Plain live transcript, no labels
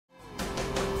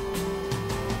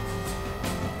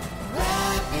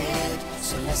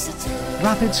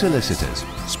Rapid Solicitors,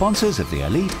 sponsors of the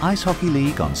Elite Ice Hockey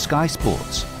League on Sky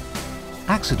Sports.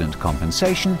 Accident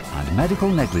compensation and medical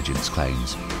negligence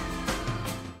claims.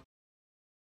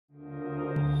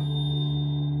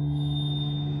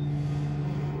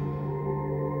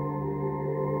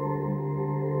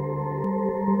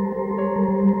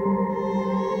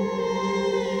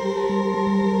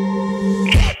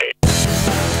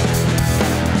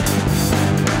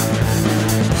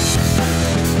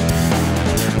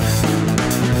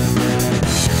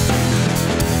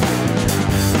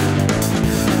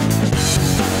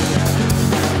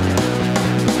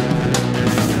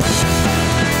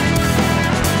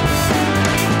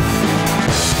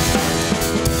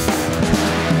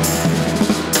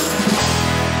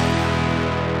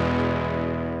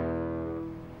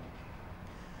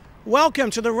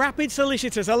 Welcome to the Rapid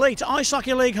Solicitors Elite Ice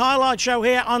Hockey League highlight show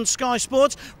here on Sky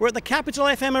Sports. We're at the Capital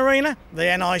FM Arena,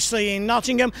 the NIC in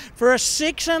Nottingham, for a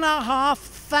 6,500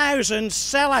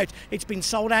 sellout. It's been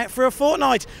sold out for a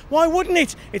fortnight. Why wouldn't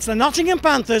it? It's the Nottingham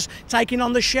Panthers taking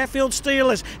on the Sheffield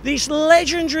Steelers. This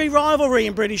legendary rivalry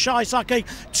in British ice hockey.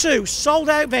 2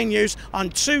 sold-out venues on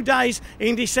 2 days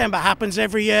in December. Happens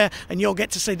every year, and you'll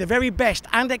get to see the very best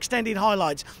and extended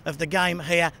highlights of the game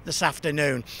here this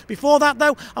afternoon. Before that,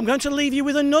 though, I'm going to leave you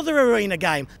with another arena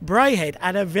game. Braehead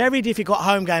had a very difficult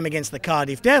home game against the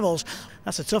Cardiff Devils.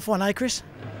 That's a tough one, eh, Chris?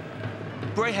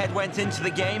 Braehead went into the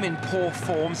game in poor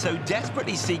form, so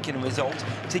desperately seeking a result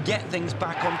to get things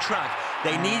back on track.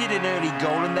 They needed an early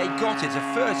goal and they got it. A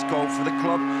first goal for the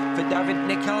club for David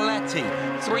Nicoletti.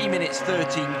 3 minutes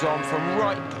 13 gone from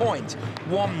right point.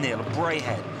 1-0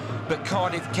 Braehead. But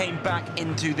Cardiff came back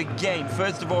into the game.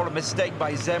 First of all, a mistake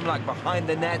by Zemlak behind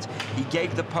the net. He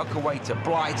gave the puck away to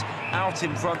Blight. Out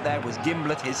in front there was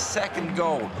Gimblett, his second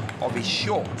goal of his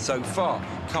short so far.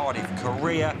 Cardiff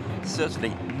career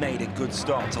certainly made a good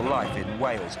start to life in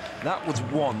Wales. That was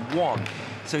 1-1.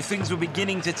 So things were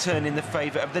beginning to turn in the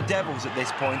favour of the Devils at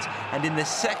this point, and in the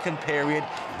second period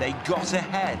they got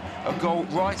ahead. A goal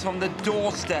right on the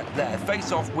doorstep there,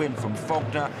 face-off win from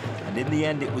Faulkner, and in the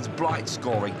end it was Blight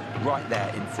scoring right there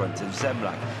in front of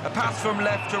Zemlak. A pass from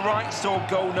left to right saw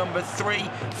goal number 3,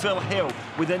 Phil Hill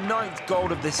with a 9th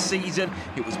goal of the season.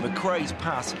 It was McRae's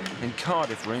pass and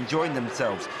Cardiff were enjoying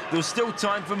themselves. There was still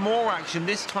time for more action,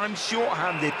 this time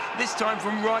short-handed, this time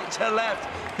from right to left.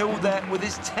 Hill there with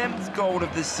his 10th goal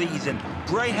of the season.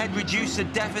 Braehead reduced the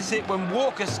deficit when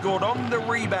Walker scored on the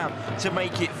rebound to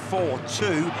make it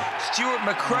 4-2. Stuart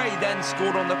McRae then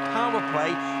scored on the power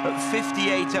play at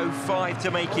 58:05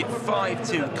 to make it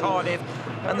 5-2 Cardiff,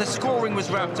 and the scoring was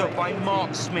wrapped up by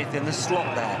Mark Smith in the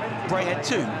slot there. Braehead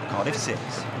 2, Cardiff 6.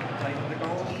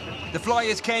 The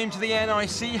Flyers came to the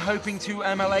NIC hoping to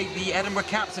emulate the Edinburgh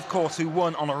Caps, of course, who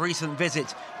won on a recent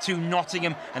visit to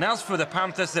Nottingham. And as for the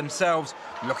Panthers themselves,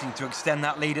 looking to extend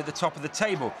that lead at the top of the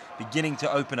table, beginning to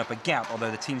open up a gap,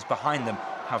 although the teams behind them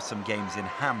have some games in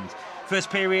hand. First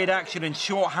period action and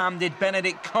short-handed,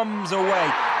 Benedict comes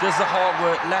away, does the hard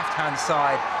work left-hand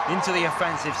side into the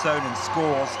offensive zone and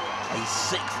scores a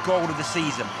 6th goal of the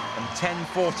season, and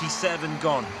 10:47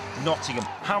 gone. Nottingham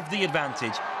have the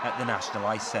advantage at the National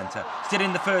Ice Centre. Still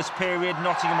in the first period,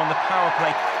 Nottingham on the power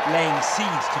play, laying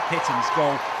siege to Pitten's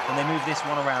goal, and they move this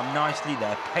one around nicely.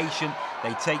 They're patient,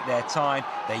 they take their time,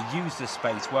 they use the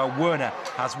space. Well, Werner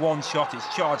has one shot, it's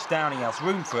charged down, he has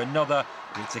room for another.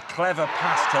 It's a clever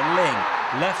pass to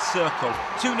Ling, left circle.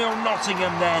 2-0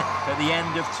 Nottingham then at the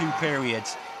end of 2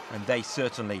 periods, and they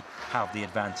certainly have the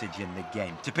advantage in the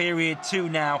game. To period 2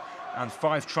 now, and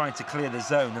 5 trying to clear the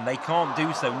zone, and they can't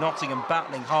do so. Nottingham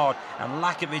battling hard, and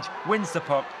Lakovic wins the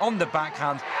puck on the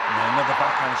backhand, and then another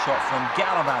backhand shot from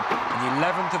Galavan, and the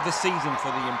 11th of the season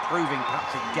for the improving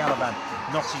Patrick Galavan.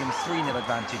 Nottingham's 3-0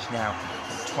 advantage now,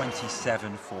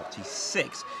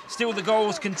 27-46. Still, the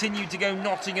goals continue to go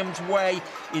Nottingham's way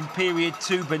in period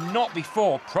 2, but not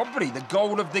before probably the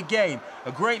goal of the game.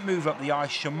 A great move up the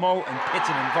ice, Chameau and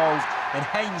Pitten involved, and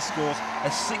Haynes scores a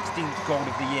 16th goal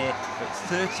of the year at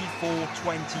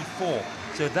 34-24.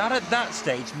 So that at that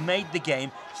stage made the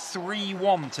game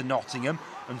 3-1 to Nottingham,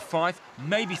 and Fife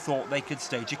maybe thought they could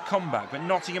stage a comeback, but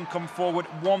Nottingham come forward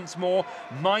once more.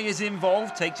 Myers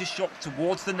involved, takes a shot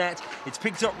towards the net. It's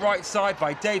picked up right side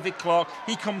by David Clark.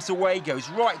 He comes away, goes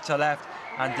right to left,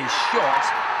 and his shot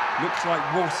looks like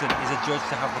Wilson is adjudged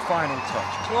to have the final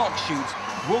touch. Clark shoots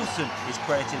Wilson is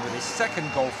credited with his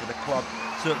second goal for the club.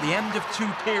 So at the end of 2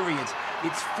 periods,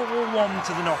 it's 4-1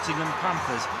 to the Nottingham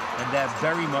Panthers, and they're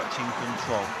very much in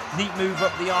control. Neat move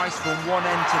up the ice from one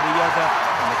end to the other,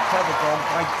 and a clever goal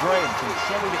by Graham,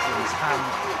 controlled it with his hand.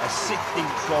 A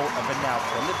 16th goal of a now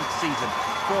prolific season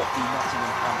for the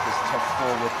Nottingham Panthers top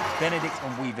forward. Benedict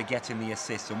and Weaver getting the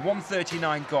assist, and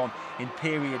 1:39 gone in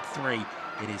period 3.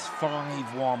 It is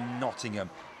 5-1 Nottingham,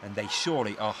 and they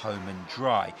surely are home and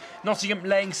dry. Nottingham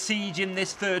laying siege in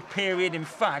this 3rd period. In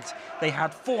fact, they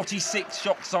had 46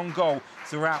 shots on goal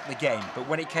throughout the game, but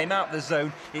when it came out the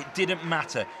zone, it didn't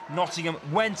matter. Nottingham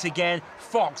went again.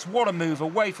 Fox, what a move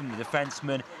away from the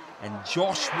defenceman, and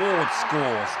Josh Ward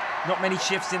scores. Not many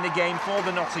shifts in the game for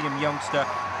the Nottingham youngster,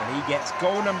 and he gets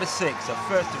goal number 6, a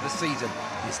first of the season.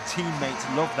 His teammates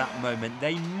love that moment.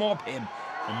 They mob him,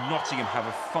 and Nottingham have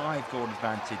a 5-goal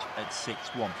advantage at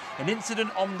 6-1. An incident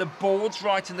on the boards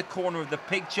right in the corner of the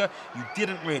picture. You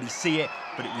didn't really see it,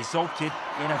 but it resulted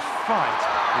in a fight.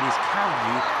 It is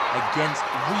Callew against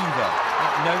Weaver.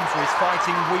 Not known for his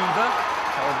fighting, Weaver.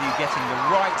 Callew getting the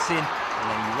rights in, and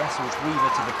then he wrestles Weaver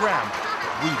to the ground.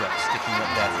 But Weaver sticking up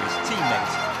there for his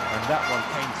teammates. And that one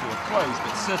came to a close,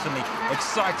 but certainly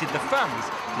excited the fans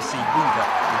to see Weaver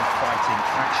in fighting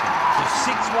action. So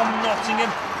 6-1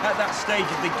 Nottingham at that stage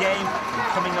of the game, and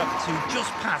coming up to just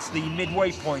past the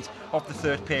midway point of the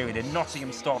 3rd period, and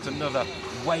Nottingham start another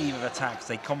wave of attacks.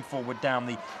 They come forward down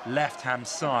the left-hand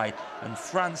side, and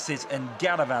Francis and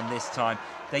Gadavan this time,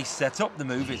 they set up the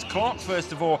move. It's Clark,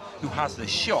 first of all, who has the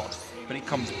shot, but it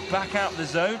comes back out the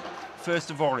zone.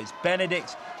 First of all, it's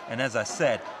Benedict, and as I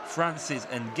said, Francis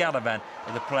and Gadavan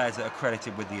are the players that are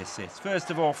credited with the assists.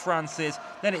 First of all, Francis,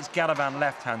 then it's Gadavan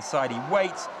left-hand side. He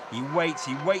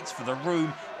waits for the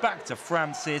room. Back to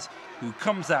Francis, who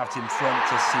comes out in front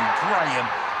to see Graham,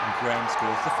 and Graham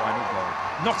scores the final goal.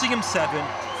 Nottingham 7,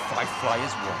 5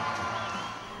 Flyers 1.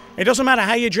 It doesn't matter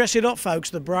how you dress it up, folks.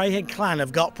 The Braehead clan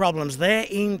have got problems. They're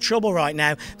in trouble right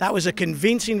now. That was a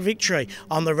convincing victory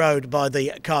on the road by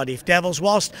the Cardiff Devils,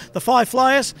 whilst the 5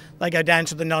 Flyers, they go down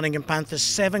to the Nottingham Panthers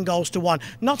 7-1.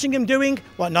 Nottingham doing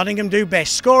what Nottingham do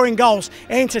best, scoring goals,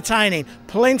 entertaining,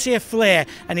 plenty of flair,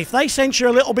 and if they sense you're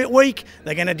a little bit weak,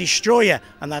 they're going to destroy you,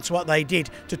 and that's what they did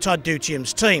to Todd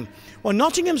Dutium's team. Well,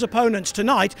 Nottingham's opponents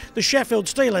tonight, the Sheffield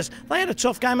Steelers, they had a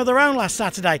tough game of their own last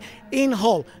Saturday in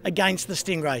Hull against the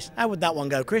Stingrays. How would that one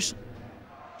go, Chris?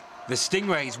 The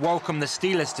Stingrays welcome the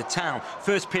Steelers to town.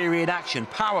 First period action,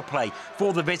 power play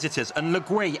for the visitors, and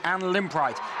Leguy and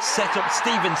Limpright set up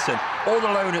Stevenson all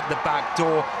alone at the back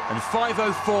door, and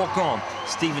 5:04 gone.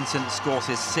 Stevenson scores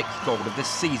his 6th goal of the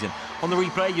season. On the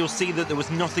replay, you'll see that there was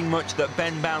nothing much that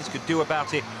Ben Bounds could do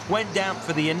about it. Went down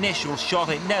for the initial shot,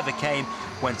 it never came.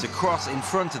 Went across in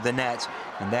front of the net,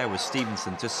 and there was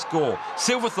Stevenson to score.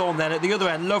 Silverthorne then at the other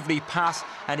end, lovely pass,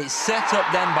 and it's set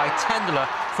up then by Tendler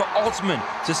for Osman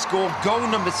to score goal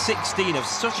number 16 of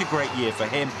such a great year for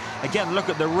him. Again, look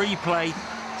at the replay,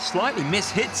 slightly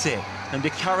mishits it, and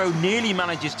De Caro nearly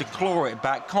manages to claw it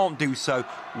back, can't do so.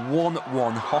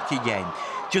 1-1 hockey game.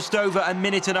 Just over a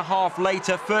minute and a half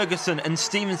later, Ferguson and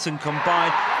Stevenson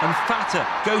combine, and Fatter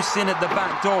goes in at the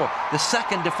back door, the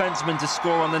second defenceman to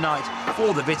score on the night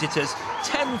for the visitors.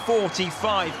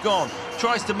 10:45 gone.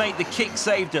 Tries to make the kick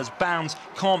save, does Bounds,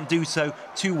 can't do so.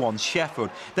 2-1 Sheffield.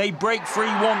 They break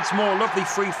free once more, lovely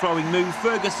free-flowing move.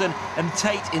 Ferguson and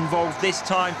Tate involved this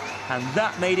time, and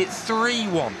that made it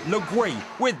 3-1. Leguy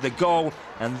with the goal,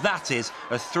 and that is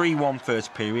a 3-1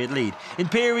 first period lead. In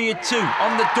period 2,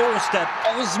 on the doorstep,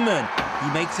 Osman.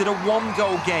 He makes it a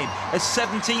 1-goal game, a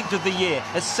 17th of the year,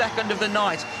 a 2nd of the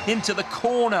night, into the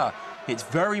corner. It's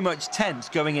very much tense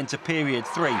going into period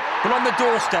 3. But on the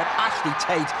doorstep, Ashley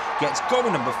Tate gets goal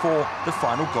number 4, the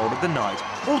final goal of the night.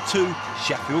 All 2,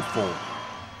 Sheffield 4.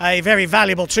 A very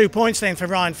valuable 2 points then for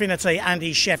Ryan Finnerty and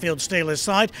his Sheffield Steelers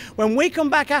side. When we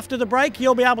come back after the break,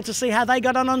 you'll be able to see how they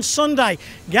got on Sunday.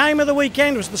 Game of the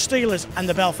weekend was the Steelers and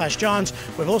the Belfast Giants.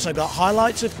 We've also got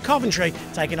highlights of Coventry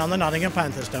taking on the Nottingham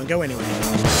Panthers. Don't go anywhere.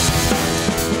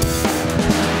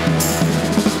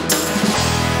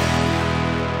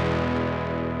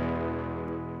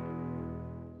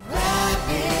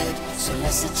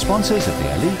 Sponsors of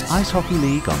the Elite Ice Hockey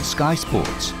League on Sky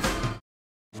Sports.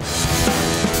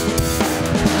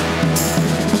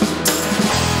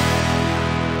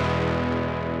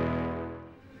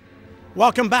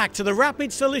 Welcome back to the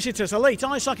Rapid Solicitors Elite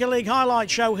Ice Hockey League highlight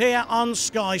show here on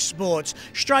Sky Sports.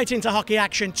 Straight into hockey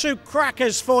action, two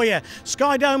crackers for you.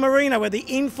 Sky Dome Arena, where the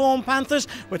informed Panthers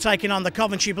were taking on the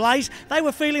Coventry Blaze. They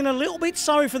were feeling a little bit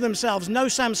sorry for themselves. No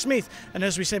Sam Smith, and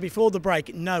as we said before the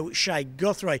break, no Shea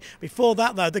Guthrie. Before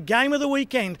that, though, the game of the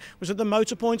weekend was at the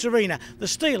Motorpoint Arena. The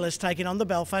Steelers taking on the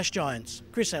Belfast Giants.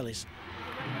 Chris Ellis.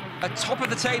 A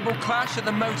top-of-the-table clash at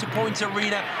the Motorpoint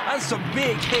Arena and some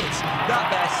big hits. That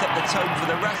there set the tone for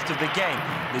the rest of the game.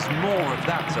 There's more of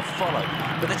that to follow.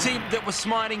 But the team that was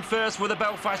smiling first were the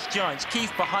Belfast Giants.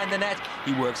 Keith behind the net.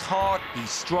 He works hard.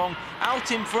 He's strong.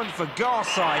 Out in front for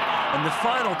Garside. And the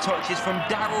final touch is from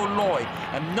Darryl Lloyd.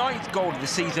 A 9th goal of the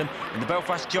season. And the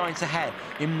Belfast Giants ahead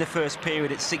in the first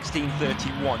period at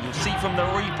 16:31. You'll see from the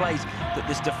replays that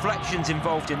there's deflections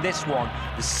involved in this one.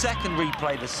 The second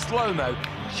replay, the slow-mo,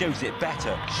 shows it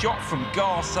better. Shot from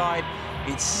Garside,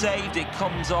 it's saved, it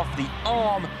comes off the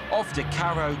arm of De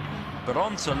Caro, but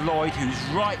onto Lloyd, who's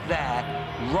right there,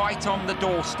 right on the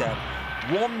doorstep.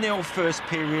 1-0 first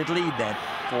period lead then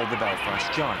for the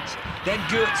Belfast Giants. Then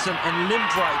Gertson and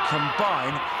Limbright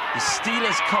combine. The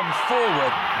Steelers come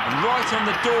forward, and right on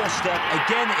the doorstep,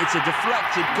 again it's a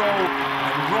deflected goal,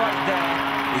 and right there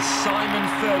is Simon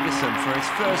Ferguson for his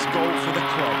first goal for the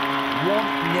club.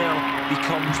 1-0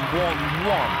 becomes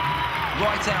 1-1.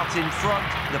 Right out in front,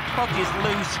 the puck is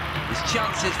loose. There's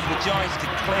chances for the Giants to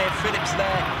clear. Phillips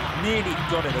there, nearly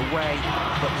got it away,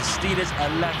 but the Steelers are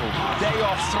level. They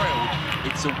are thrilled.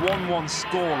 It's a 1-1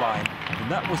 scoreline, and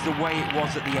that was the way it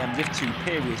was at the end of 2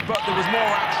 periods. But there was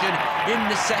more action in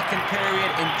the second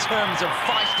period in terms of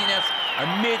feistiness. A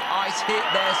mid-ice hit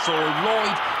there saw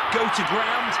Lloyd go to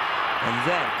ground, and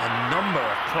then a number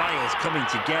of players coming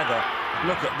together.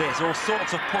 Look at this, all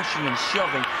sorts of pushing and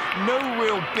shoving. No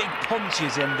real big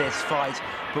punches in this fight,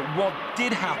 but what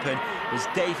did happen was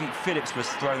David Phillips was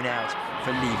thrown out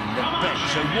for leaving the bench.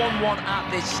 So 1-1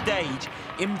 at this stage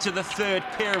into the third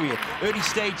period. Early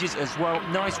stages as well.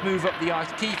 Nice move up the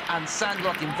ice. Keith and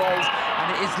Sandrock involved,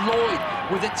 and it is Lloyd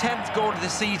with a 10th goal of the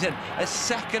season, a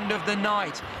second of the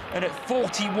night. And at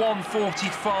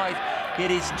 41-45, it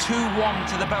is 2-1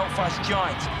 to the Belfast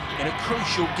Giants in a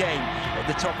crucial game at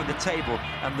the top of the table,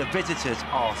 and the visitors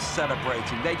are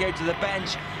celebrating. They go to the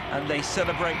bench and they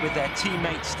celebrate with their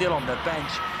teammates still on the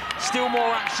bench. Still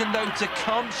more action though to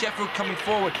come. Sheffield coming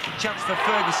forward, chance for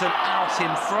Ferguson out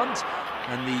in front,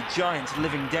 and the Giants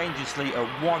living dangerously at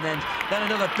one end. Then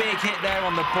another big hit there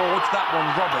on the boards. That one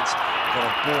Roberts got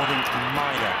a boarding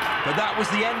minor. But that was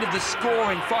the end of the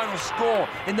scoring. Final score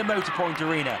in the Motorpoint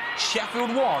Arena.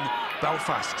 Sheffield 1,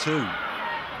 Belfast 2.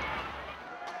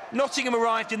 Nottingham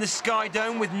arrived in the Sky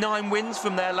Dome with 9 wins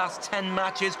from their last 10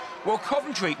 matches, while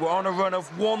Coventry were on a run of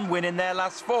 1 win in their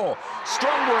last 4.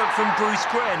 Strong work from Bruce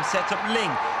Graham set up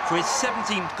Ling for his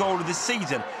 17th goal of the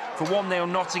season for 1-0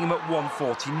 Nottingham at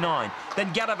 1:49.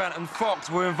 Then Gadavan and Fox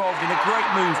were involved in a great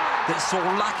move that saw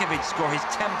Lakovic score his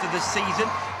 10th of the season,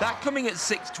 that coming at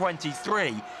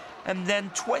 6:23. And then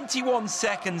 21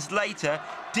 seconds later,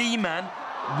 D-man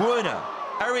Werner,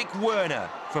 Eric Werner,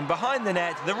 from behind the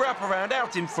net, the wraparound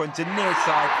out in front and near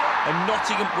side, and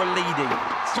Nottingham were leading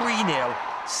 3-0,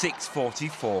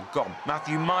 6:44 gone.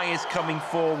 Matthew Myers coming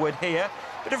forward here,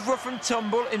 bit of rough and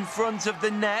tumble in front of the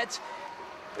net,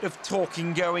 bit of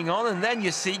talking going on, and then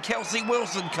you see Kelsey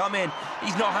Wilson come in.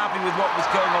 He's not happy with what was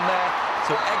going on there,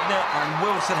 so Egner and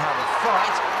Wilson have a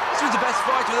fight. This was the best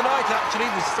fight of the night, actually.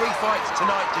 There's 3 fights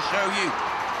tonight to show you.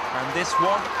 And this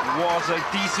one was a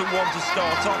decent one to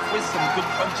start off with, some good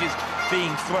punches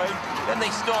being thrown. Then they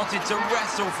started to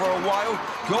wrestle for a while,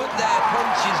 got their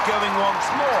punches going once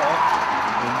more,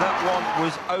 and that one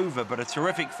was over, but a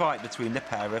terrific fight between the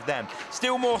pair of them.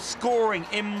 Still more scoring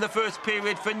in the first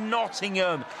period for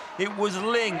Nottingham. It was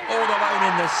Ling all alone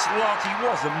in the slot. He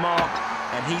wasn't marked,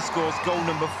 and he scores goal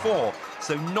number 4.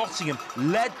 So Nottingham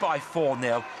led by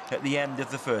 4-0 at the end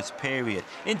of the first period.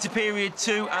 Into period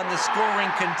 2, and the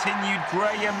scoring continued.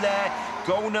 Graham there,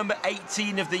 goal number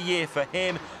 18 of the year for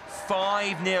him.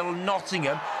 5-0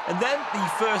 Nottingham. And then the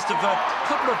first of a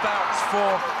couple of bouts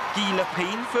for Guy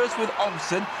Lepine. First with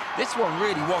Olsen. This one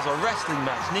really was a wrestling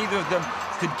match. Neither of them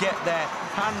could get their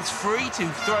hands free to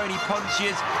throw any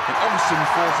punches, and Olsen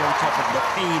falls on top of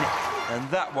Lepine, and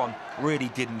that one really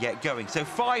didn't get going. So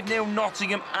 5-0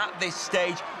 Nottingham at this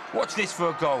stage. Watch this for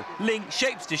a goal. Ling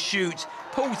shapes to shoot,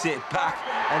 pulls it back,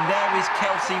 and there is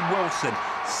Kelsey Wilson.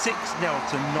 6-0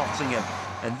 to Nottingham.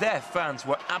 and their fans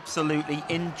were absolutely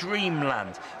in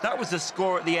dreamland. That was the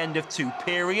score at the end of 2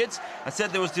 periods. I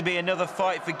said there was to be another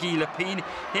fight for Guy Lepine.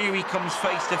 Here he comes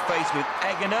face to face with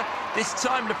Egener. This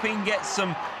time Lepine gets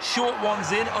some short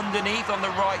ones in underneath on the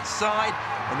right side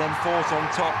and then falls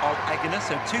on top of Egener.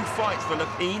 So 2 fights for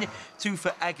Lepine, 2 for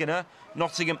Egener.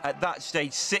 Nottingham at that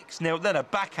stage 6-0. Then a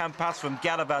backhand pass from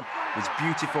Gallivant was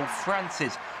beautiful.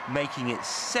 Francis making it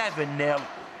 7-0.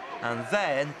 And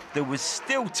then there was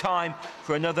still time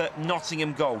for another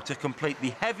Nottingham goal to complete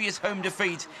the heaviest home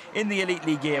defeat in the Elite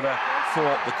League era for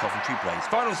the Coventry Blaze.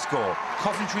 Final score,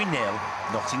 Coventry 0,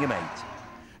 Nottingham 8.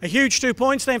 A huge 2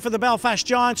 points then for the Belfast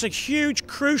Giants, a huge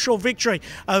crucial victory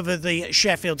over the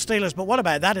Sheffield Steelers. But what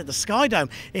about that at the Sky Dome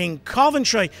in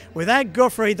Coventry? Without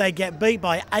Guthrie, they get beat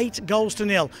by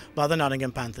 8-0 by the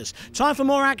Nottingham Panthers. Time for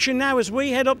more action now as we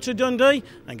head up to Dundee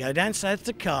and go down south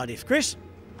to Cardiff. Chris?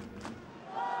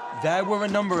 There were a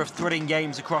number of thrilling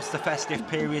games across the festive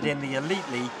period in the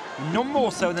Elite League, none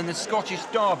more so than the Scottish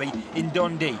Derby in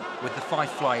Dundee, with the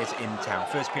Fife Flyers in town.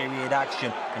 First period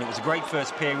action, and it was a great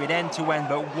first period, end-to-end,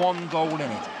 but 1 goal in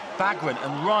it. Bagran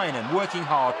and Ryanen working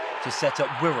hard to set up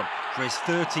Wirral for his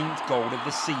 13th goal of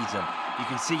the season. You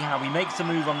can see how he makes a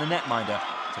move on the netminder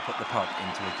to put the puck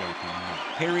into a gaping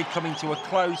net. Period coming to a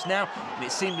close now, and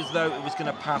it seemed as though it was going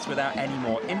to pass without any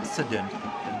more incident,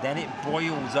 and then it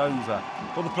boils over.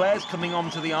 Well, the players coming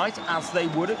onto the ice as they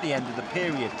would at the end of the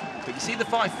period. But you see the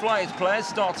Fife Flyers players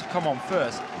start to come on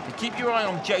first, and keep your eye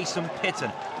on Jason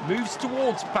Pitton. Moves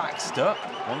towards Baxter,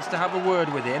 wants to have a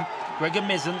word with him. Gregor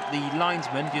Mizzen, the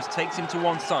linesman, just takes him to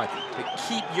one side, but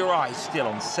keep your eyes still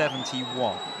on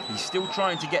 71. He's still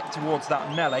trying to get towards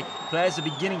that melee. Players are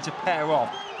beginning to pair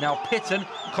off. Now Pitton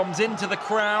comes into the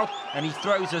crowd and he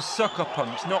throws a sucker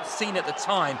punch, not seen at the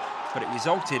time, but it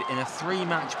resulted in a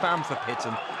 3-match ban for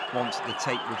Pitton once the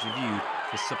tape was reviewed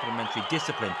for supplementary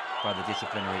discipline by the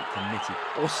disciplinary committee.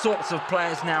 All sorts of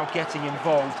players now getting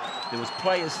involved. There was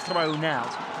players thrown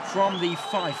out from the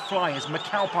Fife Flyers.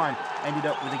 McAlpine ended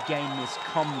up with a game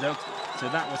misconduct, so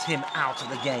that was him out of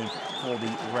the game for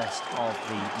the rest of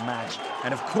the match.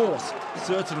 And of course,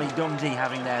 certainly Dundee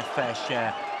having their fair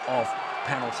share of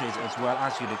penalties as well,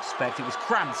 as you'd expect. It was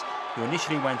Krantz who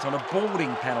initially went on a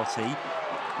boarding penalty,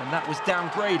 and that was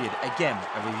downgraded. Again,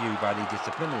 a review by the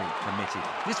disciplinary committee.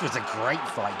 This was a great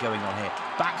fight going on here.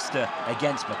 Baxter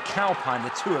against McAlpine,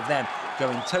 the two of them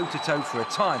going toe-to-toe for a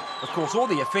time. Of course, all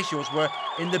the officials were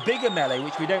in the bigger melee,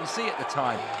 which we don't see at the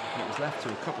time. And it was left to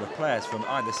a couple of players from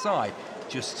either side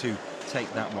just to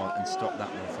take that one and stop that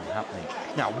one from happening.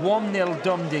 Now, 1-0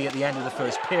 Dundee at the end of the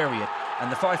first period,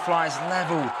 and the Fife Flyers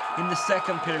level in the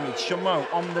second period. Chameau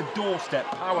on the doorstep,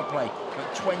 power play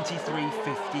at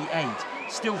 23:58.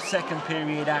 Still second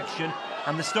period action,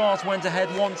 and the Stars went ahead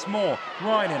once more.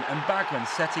 Ryanen and Bagman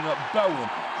setting up Bowen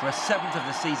for a 7th of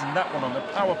the season, that one on the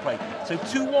power play. So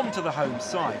 2-1 to the home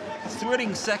side.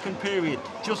 Thrilling second period,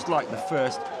 just like the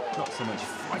first. Not so much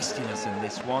feistiness in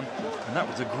this one, and that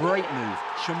was a great move.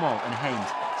 Chameau and Haynes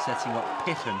setting up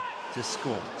Pitton to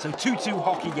score. So 2-2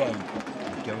 hockey game.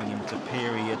 And going into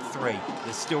period 3.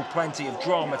 There's still plenty of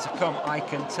drama to come, I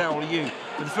can tell you.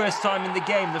 For the first time in the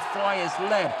game, the Flyers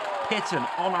led. Pitton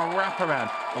on a wraparound,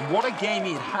 and what a game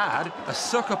he had. A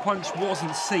sucker punch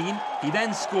wasn't seen. He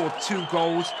then scored 2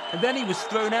 goals, and then he was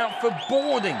thrown out for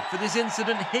boarding for this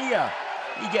incident here.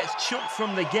 He gets chucked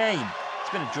from the game. It's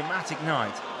been a dramatic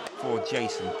night for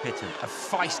Jason Pitton, a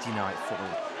feisty night for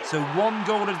him. So 1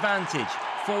 goal advantage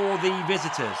for the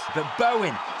visitors, but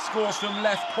Bowen scores from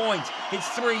left point. It's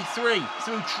 3-3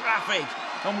 through traffic,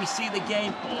 and we see the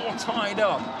game all tied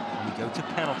up. And we go to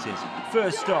penalties.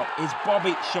 First stop is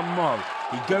Bobby Chameau.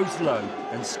 He goes low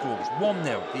and scores. 1-0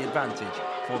 the advantage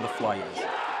for the Flyers.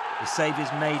 The save is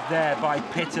made there by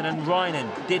Pitton, and Ryanen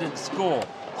didn't score.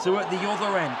 So at the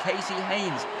other end, Casey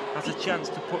Haynes has a chance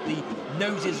to put the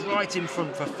noses right in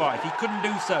front for Fife. He couldn't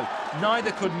do so.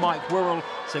 Neither could Mike Wirral,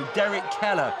 so Derek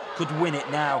Keller could win it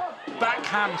now.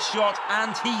 Backhand shot,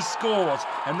 and he scores,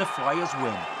 and the Flyers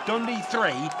win. Dundee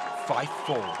 3, Fife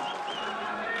 4.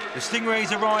 The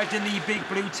Stingrays arrived in the big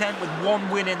blue tent with 1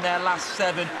 win in their last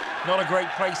 7. Not a great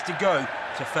place to go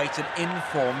to face an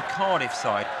informed Cardiff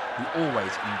side who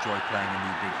always enjoy playing in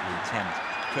the big blue tent.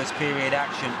 First period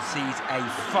action sees a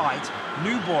fight.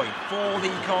 New boy for the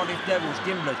Cardiff Devils,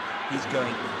 Gimblett. He's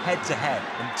going head-to-head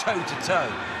and toe-to-toe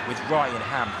with Ryan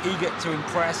Ham, eager to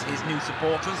impress his new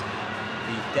supporters.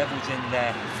 The Devils in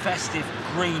their festive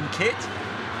green kit.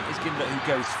 It's Gimblett who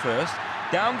goes first.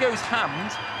 Down goes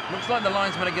Hand. Looks like the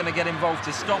linesmen are going to get involved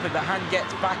to stop it, but Hand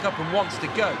gets back up and wants to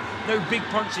go. No big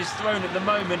punches thrown at the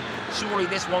moment. Surely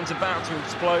this one's about to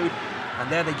explode. And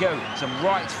there they go, some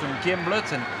rights from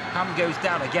Gimblett, and Ham goes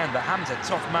down again, but Ham's a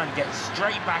tough man, gets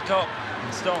straight back up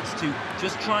and starts to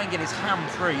just try and get his ham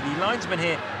free. The linesman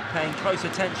here paying close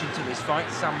attention to this fight,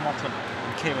 Sam Mottram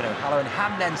and Kieran O'Halloran.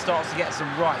 Ham then starts to get some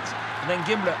rights, and then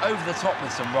Gimblett over the top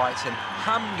with some rights, and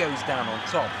Ham goes down on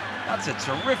top. That's a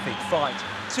terrific fight.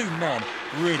 Two men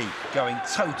really going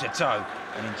toe-to-toe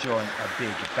and enjoying a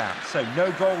big bout. So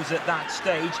no goals at that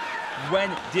stage.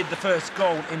 When did the first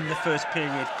goal in the first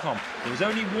period come? There was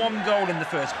only one goal in the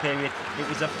first period. It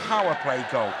was a power play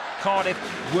goal. Cardiff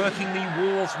working the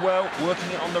walls well, working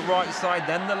it on the right side,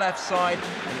 then the left side,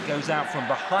 and it goes out from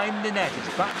behind the net. It's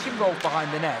Batchin Rolf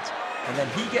behind the net, and then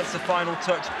he gets the final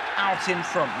touch out in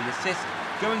front. The assist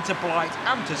going to Blight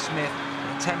and to Smith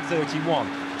at 10:31.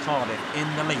 Cardiff in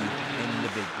the lead in the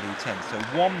Big Blue Tent. So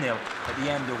 1-0 at the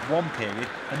end of one period,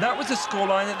 and that was the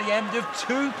scoreline at the end of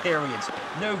two periods.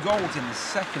 No goals in the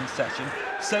second session,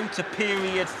 so to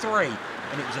period 3,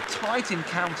 and it was a tight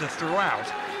encounter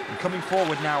throughout. And coming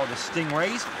forward now are the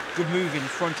Stingrays. Good move in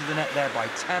front of the net there by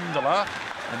Tendler,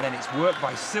 and then it's worked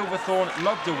by Silverthorne.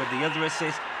 Loveder with the other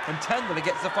assist, and Tendler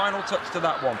gets the final touch to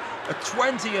that one. A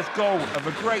 20th goal of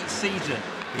a great season.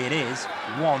 It is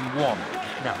 1-1.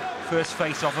 Now, first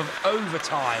face-off of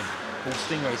overtime. All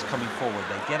Stingrays coming forward.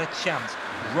 They get a chance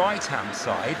right-hand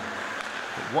side.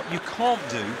 But what you can't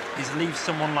do is leave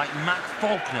someone like Mac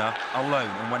Faulkner alone.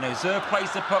 And when Ozer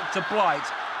plays the puck to Blight,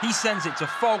 he sends it to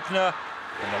Faulkner,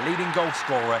 and the leading goal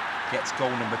scorer gets goal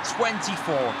number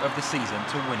 24 of the season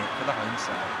to win it for the home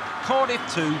side. Cardiff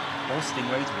 2, all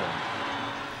Stingrays 1.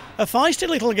 A feisty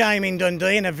little game in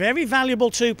Dundee and a very valuable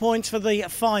 2 points for the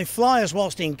Five Flyers,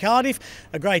 whilst in Cardiff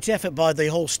a great effort by the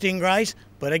Hull Stingrays,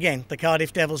 but again the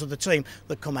Cardiff Devils are the team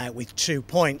that come out with 2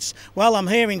 points. Well, I'm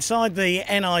here inside the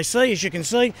NIC, as you can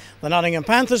see, the Nottingham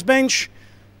Panthers bench,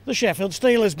 the Sheffield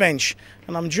Steelers bench,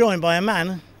 and I'm joined by a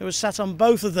man who has sat on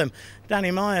both of them, Danny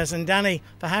Myers. And Danny,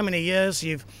 for how many years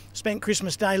you've spent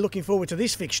Christmas Day looking forward to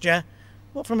this fixture?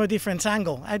 What from a different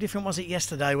angle? How different was it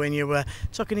yesterday when you were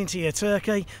tucking into your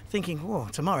turkey, thinking, whoa,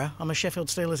 tomorrow I'm a Sheffield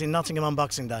Steelers in Nottingham on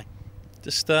Boxing Day?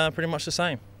 Just pretty much the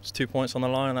same. It's 2 points on the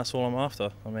line, and that's all I'm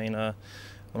after. I mean, when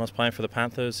I was playing for the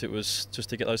Panthers, it was just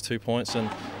to get those 2 points and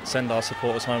send our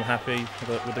supporters home happy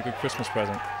with a good Christmas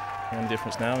present. The only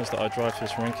difference now is that I drive to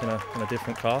this rink in a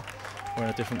different car,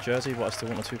 wearing a different jersey, but I still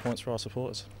want the 2 points for our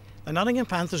supporters. The Nottingham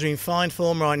Panthers are in fine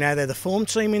form right now. They're the form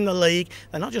team in the league.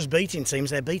 They're not just beating teams,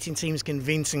 they're beating teams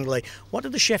convincingly. What do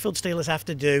the Sheffield Steelers have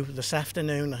to do this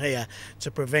afternoon here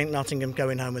to prevent Nottingham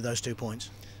going home with those 2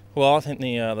 points? Well, I think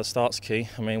the start's key.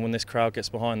 I mean, when this crowd gets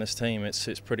behind this team,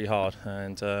 it's pretty hard.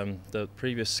 And the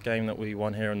previous game that we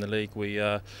won here in the league, we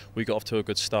got off to a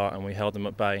good start and we held them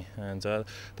at bay. And the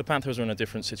Panthers are in a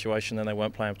different situation, and they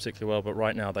weren't playing particularly well, but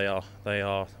right now they are. They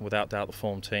are without doubt the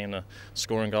form team,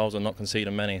 scoring goals and not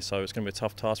conceding many. So it's going to be a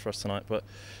tough task for us tonight. But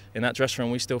in that dressing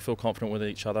room, we still feel confident with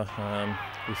each other.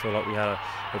 We feel like we had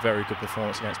a very good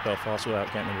performance against Belfast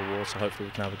without getting the reward. So hopefully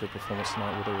we can have a good performance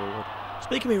tonight with a reward.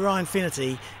 Speaking with Ryan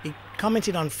Finnerty, he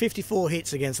commented on 54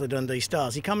 hits against the Dundee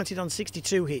Stars. He commented on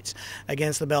 62 hits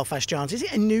against the Belfast Giants. Is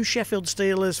it a new Sheffield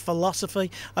Steelers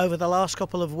philosophy over the last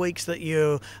couple of weeks that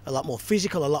you're a lot more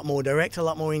physical, a lot more direct, a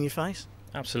lot more in your face?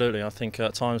 Absolutely. I think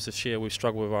at times this year we've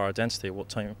struggled with our identity, what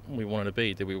team we wanted to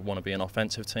be. Did we want to be an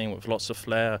offensive team with lots of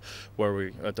flair? Were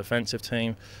we a defensive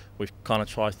team? We've kind of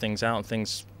tried things out, and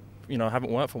things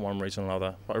haven't worked for one reason or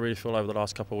another. But I really feel over the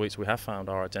last couple of weeks we have found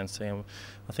our identity, and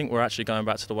I think we're actually going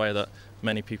back to the way that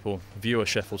many people view a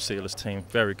Sheffield Steelers team.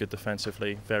 Very good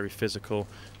defensively, very physical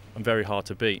and very hard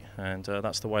to beat, and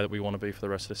that's the way that we want to be for the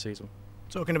rest of the season.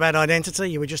 Talking about identity,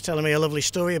 you were just telling me a lovely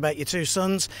story about your 2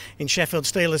 sons in Sheffield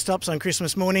Steelers tops on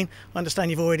Christmas morning. I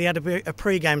understand you've already had a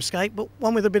pre-game skate, but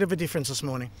one with a bit of a difference this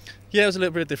morning. Yeah, it was a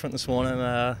little bit different this morning.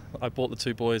 I bought the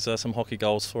 2 boys some hockey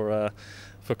goals for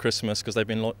Christmas, because they've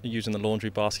been using the laundry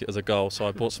basket as a goal. So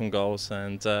I bought some goals,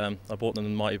 and I bought them the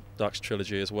Mighty Ducks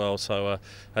trilogy as well. So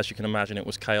as you can imagine, it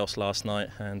was chaos last night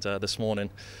and this morning.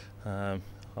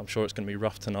 I'm sure it's going to be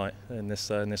rough tonight in this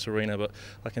arena, but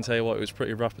I can tell you what, it was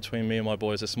pretty rough between me and my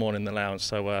boys this morning in the lounge.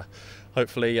 So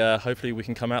hopefully we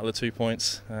can come out with the 2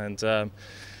 points. And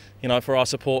for our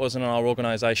supporters and our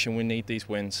organisation, we need these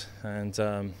wins. And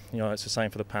it's the same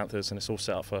for the Panthers, and it's all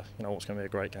set up for what's going to be a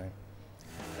great game.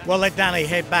 Well, let Danny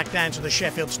head back down to the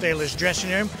Sheffield Steelers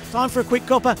dressing room. Time for a quick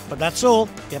cuppa, but that's all.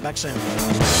 Get back soon.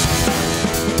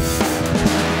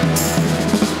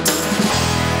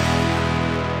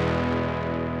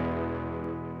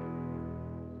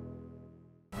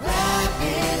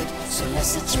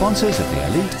 Sponsors of the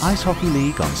Elite Ice Hockey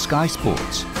League on Sky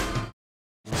Sports.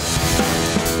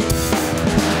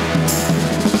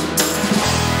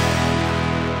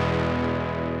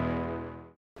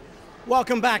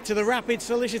 Welcome back to the Rapid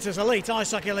Solicitors Elite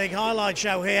Ice Hockey League highlight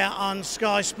show here on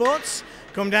Sky Sports.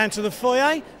 Come down to the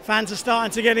foyer. Fans are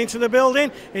starting to get into the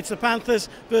building. It's the Panthers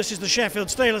versus the Sheffield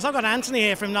Steelers. I've got Anthony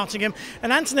here from Nottingham.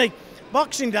 And Anthony,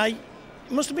 Boxing Day,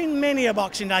 must have been many a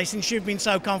Boxing Day since you've been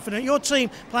so confident. Your team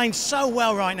playing so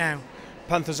well right now.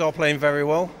 Panthers are playing very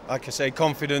well. Like I say,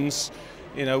 confidence.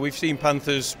 You know, we've seen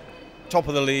Panthers top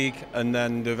of the league and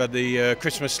then they've had the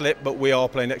Christmas slip, but we are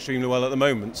playing extremely well at the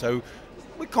moment. So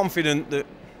we're confident that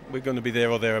we're going to be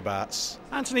there or thereabouts.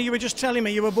 Anthony, you were just telling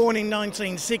me you were born in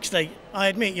 1960. I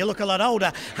admit you look a lot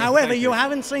older. However, you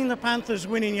haven't seen the Panthers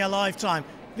win in your lifetime.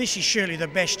 This is surely the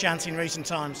best chance in recent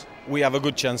times. We have a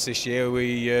good chance this year.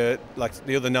 We like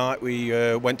the other night, we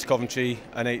went to Coventry,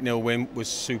 an 8-0 win was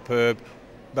superb.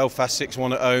 Belfast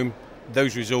 6-1 at home.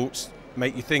 Those results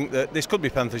make you think that this could be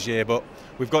Panthers' year, but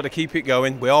we've got to keep it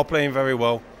going. We are playing very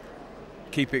well.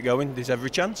 Keep it going. There's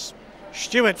every chance.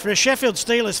 Stuart, for a Sheffield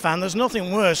Steelers fan, there's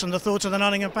nothing worse than the thought of the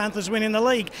Nottingham Panthers winning the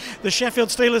league. The Sheffield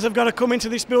Steelers have got to come into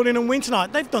this building and win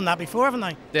tonight. They've done that before, haven't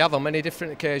they? They have on many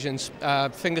different occasions.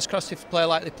 Fingers crossed if they play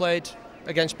like they played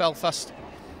against Belfast.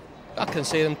 I can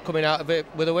see them coming out of it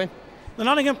with a win. The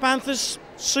Nottingham Panthers,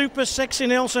 super sexy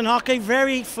Nelson hockey,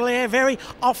 very flair, very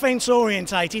offence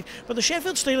orientated. But the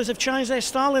Sheffield Steelers have changed their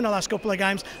style in the last couple of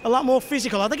games, a lot more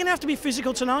physical. Are they going to have to be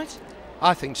physical tonight?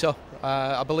 I think so.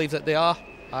 I believe that they are.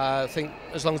 I think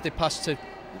as long as they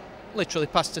literally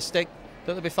pass to stick,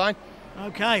 that they'll be fine.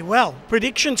 OK, well,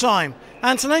 prediction time.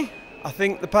 Anthony? I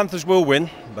think the Panthers will win,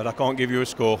 but I can't give you a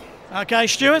score. OK,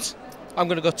 Stuart? I'm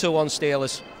going to go 2-1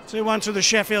 Steelers. 2-1 to the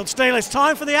Sheffield Steelers.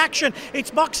 Time for the action.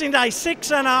 It's Boxing Day.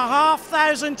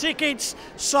 6,500 tickets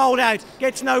sold out.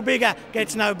 Gets no bigger,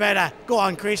 gets no better. Go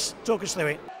on, Chris. Talk us through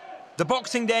it. The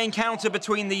Boxing Day encounter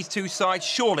between these two sides,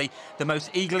 surely the most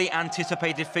eagerly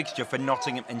anticipated fixture for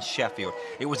Nottingham and Sheffield.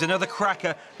 It was another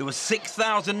cracker. There were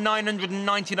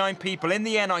 6,999 people in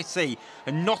the NIC,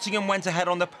 and Nottingham went ahead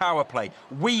on the power play.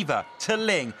 Weaver to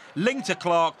Ling, Ling to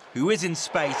Clark, who is in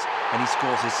space, and he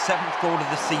scores his 7th goal of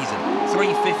the season.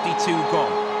 3:52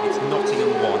 gone. It's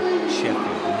Nottingham 1, Sheffield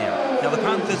 0. Now, the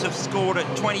Panthers have scored at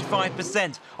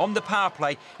 25% on the power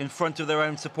play in front of their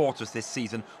own supporters this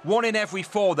season. 1 in every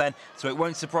 4 then, so it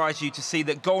won't surprise you to see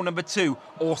that goal number 2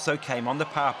 also came on the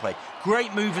power play.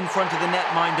 Great move in front of the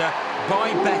netminder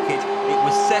by Beckett. It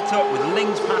was set up with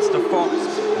Ling's pass to Fox,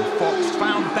 and Fox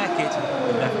found Beckett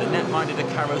and left the netminder to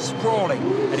Carrow sprawling,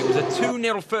 and it was a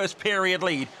 2-0 first period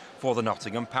lead for the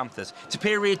Nottingham Panthers. To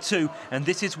period 2, and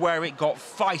this is where it got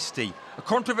feisty. A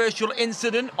controversial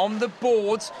incident on the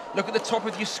boards. Look at the top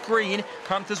of your screen.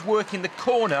 Panthers working the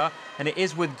corner, and it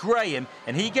is with Graham,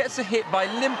 and he gets a hit by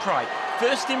Limprite.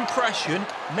 First impression,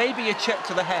 maybe a check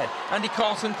to the head. Andy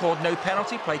Carlson called no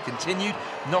penalty. Play continued.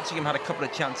 Nottingham had a couple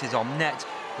of chances on net,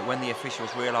 but when the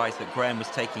officials realised that Graham was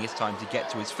taking his time to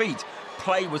get to his feet,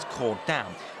 play was called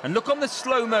down. And look on the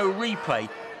slow-mo replay.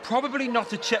 Probably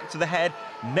not a check to the head,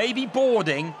 maybe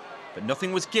boarding, but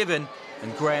nothing was given,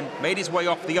 and Graham made his way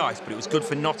off the ice, but it was good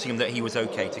for Nottingham that he was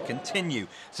okay to continue.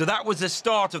 So that was the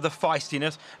start of the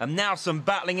feistiness, and now some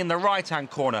battling in the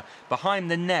right-hand corner behind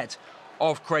the net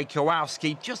of Craig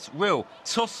Kowalski. Just real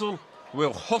tussle,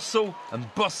 real hustle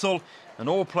and bustle, and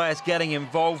all players getting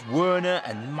involved. Werner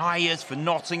and Myers for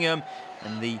Nottingham,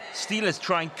 and the Steelers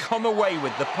try and come away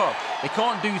with the puck. They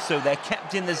can't do so, they're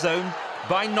kept in the zone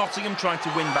by Nottingham trying to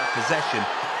win back possession.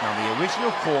 Now the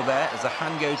original call there, as the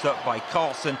hand goes up by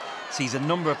Carlson, sees a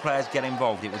number of players get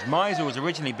involved. It was Myers who was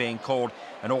originally being called,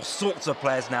 and all sorts of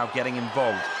players now getting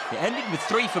involved. It ended with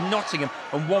 3 from Nottingham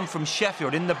and 1 from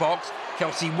Sheffield in the box.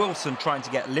 Kelsey Wilson trying to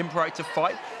get Limprite to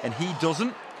fight, and he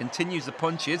doesn't. Continues the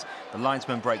punches. The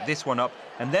linesmen break this one up,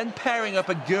 and then pairing up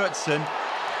a Gertson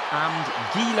and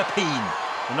Guy Lepine,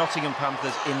 the Nottingham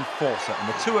Panthers enforcer, and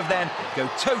the two of them go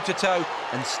toe-to-toe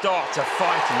and start to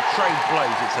fight and trade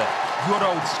blows. It's a good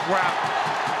old scrap.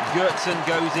 Gertson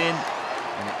goes in,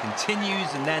 and it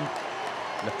continues, and then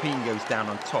Lepine goes down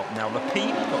on top. Now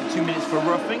Lepine got 2 minutes for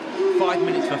roughing, 5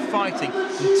 minutes for fighting,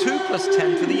 and 2 +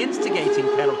 10 for the instigating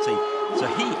penalty. So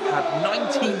he had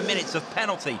 19 minutes of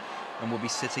penalty and will be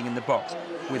sitting in the box,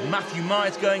 with Matthew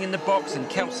Myers going in the box and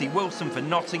Kelsey Wilson for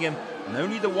Nottingham, and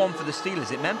only the 1 for the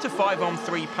Steelers. It meant a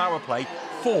 5-on-3 power play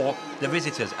for the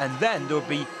visitors, and then there would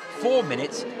be 4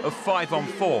 minutes of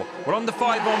 5-on-4. Well, on the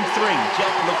 5-on-3,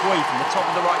 Jeff LeGuy from the top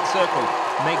of the right circle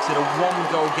makes it a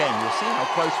 1-goal game. You'll see how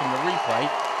close from the replay,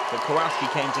 but Kowalski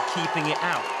came to keeping it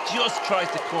out. Just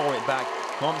tries to claw it back,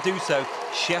 can't do so.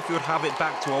 Sheffield have it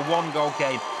back to a 1-goal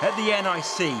game at the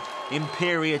NIC in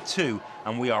period 2,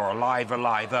 and we are alive,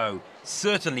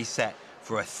 certainly set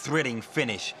for a thrilling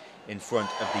finish in front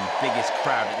of the biggest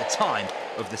crowd at the time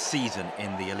of the season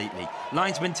in the Elite League.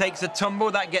 Linesman takes a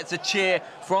tumble, that gets a cheer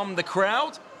from the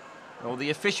crowd. Or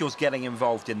the officials getting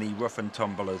involved in the rough and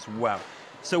tumble as well.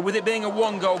 So with it being a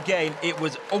one-goal game, it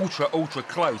was ultra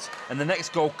close, and the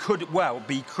next goal could well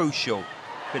be crucial.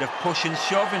 Bit of push and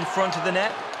shove in front of the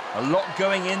net, a lot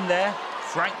going in there.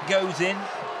 Frank goes in,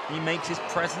 he makes his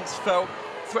presence felt,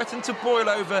 threatened to boil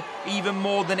over even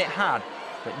more than it had,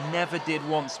 but never did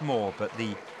once more. But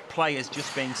the players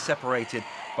just being separated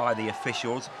by the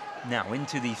officials. Now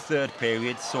into the third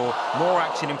period, saw more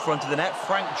action in front of the net.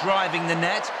 Frank driving the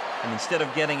net, and instead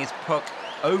of getting his puck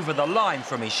over the line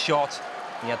from his shot,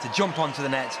 he had to jump onto the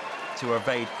net to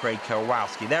evade Craig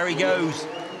Kowalski. There he goes,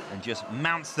 and just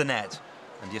mounts the net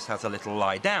and just has a little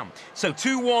lie down. So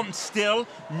 2-1 still.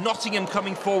 Nottingham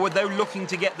coming forward though, looking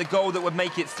to get the goal that would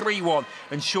make it 3-1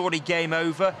 and surely game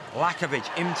over. Lakovic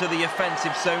into the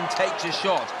offensive zone, takes a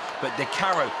shot, but De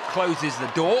Caro closes the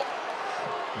door.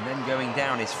 And then going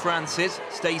down is Francis,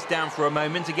 stays down for a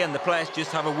moment. Again, the players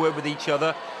just have a word with each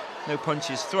other. No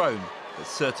punches thrown, but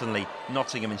certainly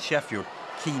Nottingham and Sheffield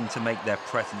keen to make their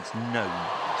presence known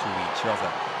to each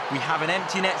other. We have an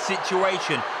empty net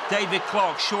situation. David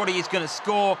Clark surely is going to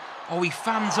score. Oh, he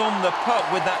fans on the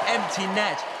puck with that empty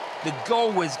net. The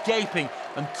goal was gaping,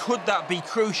 and could that be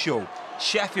crucial?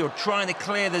 Sheffield trying to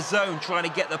clear the zone, trying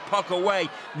to get the puck away.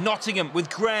 Nottingham with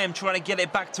Graham trying to get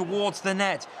it back towards the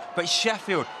net. But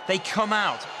Sheffield, they come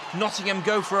out. Nottingham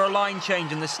go for a line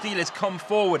change and the Steelers come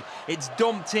forward. It's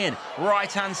dumped in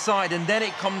right-hand side and then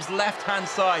it comes left-hand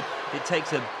side. It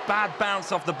takes a bad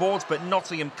bounce off the boards, but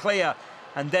Nottingham clear.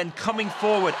 And then coming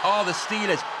forward are the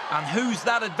Steelers. And who's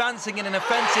that advancing in an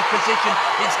offensive position?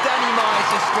 It's Danny Myers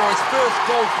to score his first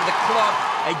goal for the club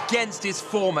against his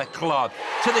former club.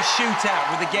 To the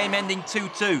shootout with the game ending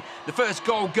 2-2. The first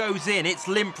goal goes in, it's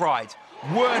Limpride.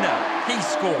 Werner, he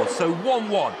scores, so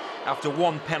 1-1 after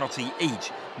one penalty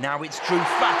each. Now it's Drew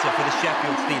Fatter for the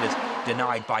Sheffield Steelers,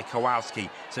 denied by Kowalski.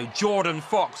 So Jordan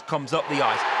Fox comes up the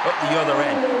ice, up the other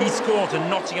end. He scores and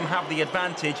Nottingham have the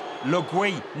advantage. Le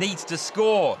Gui needs to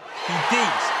score. He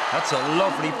deeps. That's a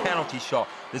lovely penalty shot.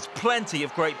 There's plenty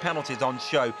of great penalties on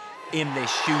show in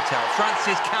this shootout.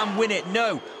 Francis can win it,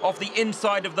 no, off the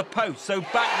inside of the post. So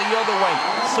back the other way,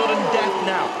 sudden death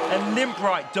now, and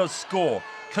Limpride does score.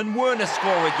 Can Werner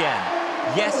score again?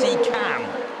 Yes, he can.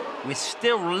 We're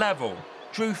still level.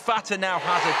 Drew Fatter now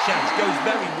has a chance, goes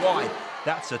very wide.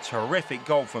 That's a terrific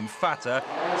goal from Fatter.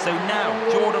 So now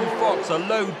Jordan Fox, a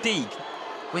low deke.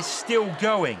 We're still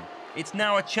going. It's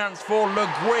now a chance for Le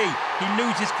Gui. He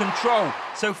loses control.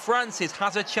 So Francis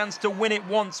has a chance to win it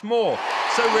once more.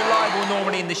 So reliable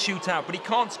normally in the shootout, but he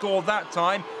can't score that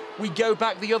time. We go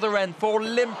back the other end for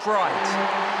Limpride.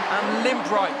 And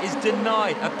Limpride is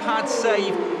denied a pad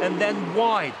save and then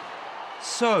wide.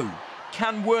 So,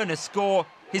 can Werner score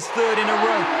his third in a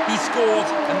row? He scores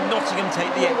and Nottingham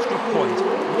take the extra point.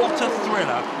 What a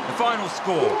thriller. The final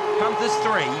score, Panthers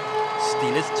 3,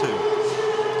 Steelers 2.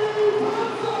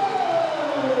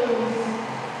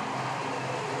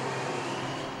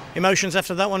 Emotions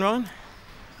after that one, Ryan?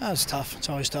 It's tough. It's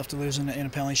always tough to lose in a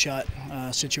penalty shot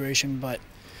situation, but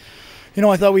you know,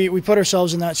 I thought we put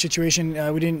ourselves in that situation.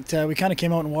 We didn't. We kind of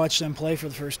came out and watched them play for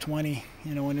the first 20.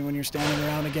 You know, when you're standing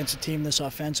around against a team this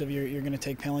offensive, you're going to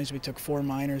take penalties. We took 4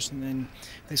 minors, and then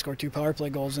they scored 2 power play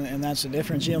goals, and that's the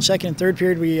difference. You know, second and third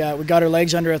period, we got our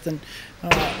legs under it, and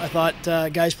I thought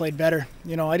guys played better.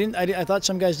 You know, I thought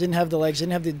some guys didn't have the legs,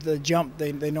 didn't have the jump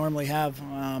they normally have.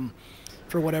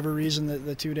 For whatever reason,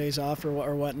 the 2 days off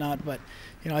or whatnot, but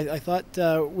you know, I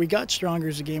thought we got stronger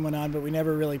as the game went on, but we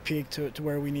never really peaked to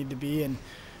where we need to be. And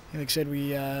like I said,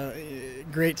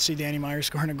 great to see Danny Myers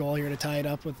scoring a goal here to tie it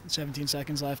up with 17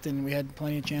 seconds left, and we had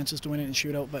plenty of chances to win it in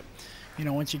shootout. But you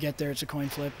know, once you get there, it's a coin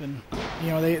flip, and you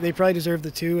know they probably deserve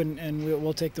the 2, and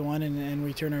we'll take the 1, and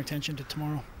we turn our attention to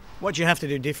tomorrow. What do you have to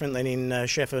do different than in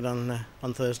Sheffield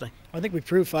on Thursday? I think we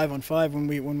proved 5-on-5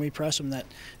 when we press them that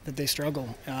they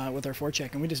struggle with our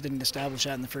forecheck, and we just didn't establish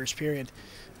that in the first period.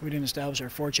 We didn't establish our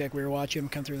forecheck. We were watching them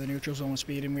come through the neutral zone with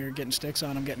speed, and we were getting sticks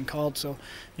on them, getting called. So,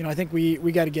 you know, I think we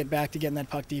got to get back to getting that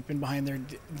puck deep in behind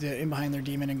their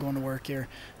demon and going to work here,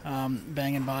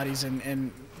 banging bodies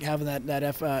and having that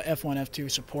F1,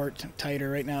 F2 support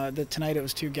tighter. Right now, tonight it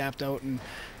was too gapped out, and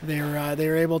they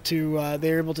were able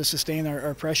to sustain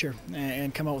our pressure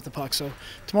and come out with the puck. So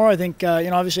tomorrow, I think you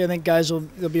know, obviously, I think guys will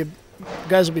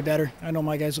be better. I know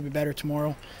my guys will be better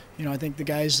tomorrow. You know, I think the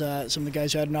guys, some of the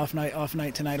guys who had an off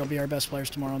night tonight will be our best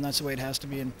players tomorrow, and that's the way it has to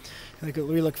be. And I think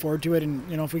we look forward to it. And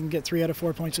you know, if we can get 3 out of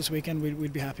 4 points this weekend,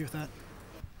 we'd be happy with that.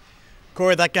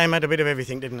 Corey, that game had a bit of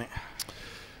everything, didn't it?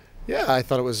 Yeah, I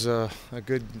thought it was a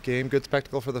good game, good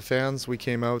spectacle for the fans. We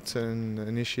came out and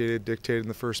initiated, dictated in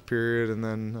the first period, and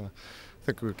then I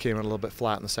think we came out a little bit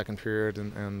flat in the second period.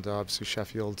 And obviously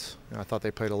Sheffield, I thought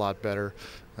they played a lot better.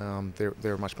 They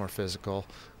were much more physical,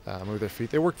 moved their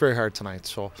feet. They worked very hard tonight.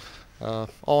 So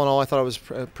all in all, I thought it was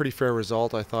a pretty fair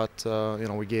result. I thought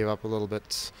we gave up a little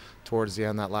bit towards the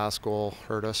end. That last goal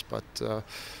hurt us, but.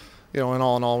 And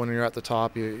all in all, when you're at the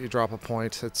top, you drop a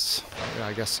point. It's,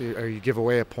 I guess, or you give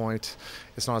away a point.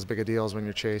 It's not as big a deal as when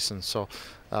you're chasing. So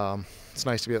it's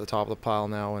nice to be at the top of the pile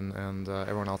now, and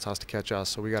everyone else has to catch us.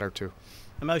 So we got our two.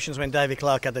 Emotions when Davy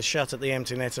Clark had the shot at the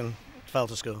empty net and failed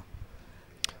to score.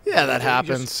 Yeah, that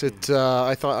happens.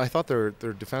 I thought their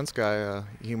defense guy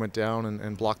he went down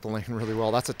and blocked the lane really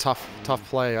well. That's a tough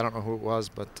play. I don't know who it was,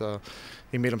 but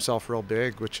he made himself real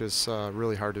big, which is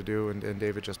really hard to do. And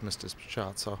David just missed his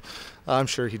shot, so I'm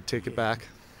sure he'd take it back.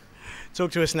 Talk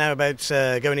to us now about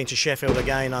going into Sheffield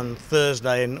again on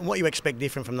Thursday and what you expect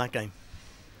different from that game.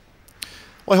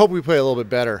 Well, I hope we play a little bit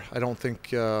better. I don't think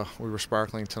we were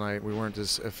sparkling tonight. We weren't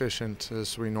as efficient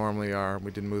as we normally are. We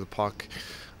didn't move the puck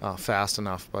fast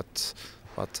enough, but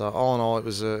all in all, it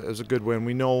was a good win.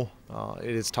 We know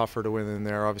it is tougher to win in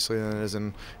there, obviously, than it is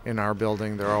in our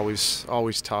building. They're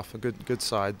always tough, a good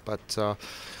side, but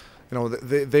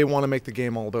they want to make the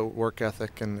game all about work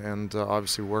ethic and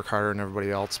obviously work harder than everybody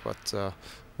else. But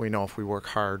we know if we work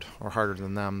hard or harder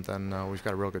than them, then we've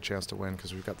got a real good chance to win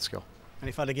because we've got the skill. And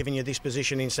if I'd have given you this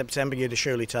position in September, you'd have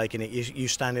surely taken it. You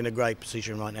stand in a great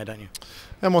position right now, don't you?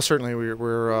 And most certainly,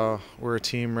 we're a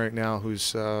team right now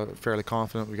who's fairly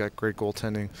confident. We got great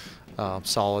goaltending,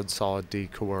 solid D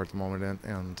core at the moment,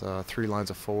 and 3 lines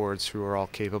of forwards who are all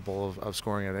capable of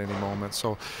scoring at any moment.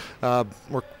 So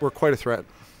we're quite a threat.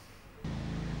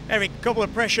 Eric, a couple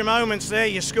of pressure moments there.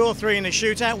 You score 3 in the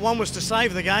shootout. One was to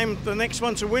save the game, the next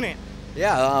one to win it.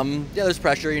 Yeah, there's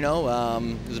pressure. It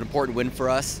was an important win for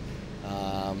us.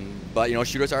 But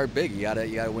shootouts are big. You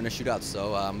gotta win a shootout.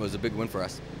 So it was a big win for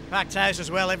us. Packed house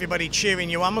as well. Everybody cheering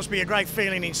you on. Must be a great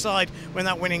feeling inside when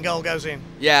that winning goal goes in.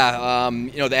 Yeah,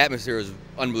 the atmosphere was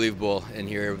unbelievable in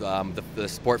here. The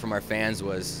support from our fans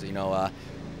was,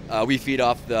 we feed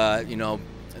off the,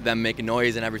 them making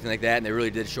noise and everything like that, and they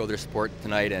really did show their support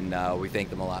tonight, and we thank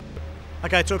them a lot.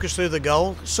 Okay, talk us through the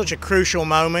goal. Such a crucial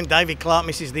moment. David Clark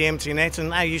misses the empty net,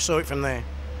 and how you saw it from there.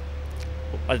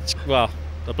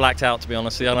 I blacked out, to be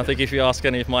honest with you, and I think if you ask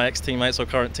any of my ex-teammates or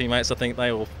current teammates, I think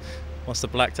they all must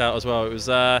have blacked out as well. It was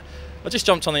I just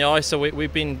jumped on the ice, so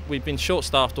we've been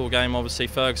short-staffed all game. Obviously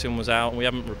Ferguson was out and we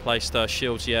haven't replaced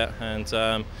Shields yet, and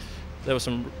there were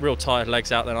some real tired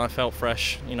legs out there, and I felt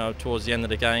fresh towards the end of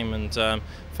the game, and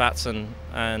Fats and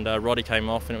Roddy came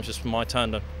off, and it was just my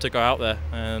turn to go out there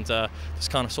and just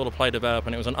kind of sort of play develop,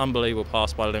 and it was an unbelievable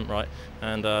pass by Limpright,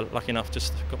 and lucky enough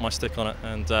just got my stick on it,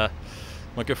 and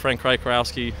my good friend Craig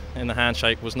Korowski in the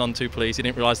handshake was none too pleased. He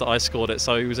didn't realise that I scored it,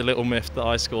 so he was a little miffed that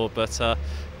I scored. But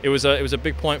it was a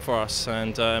big point for us,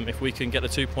 and if we can get the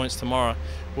 2 points tomorrow,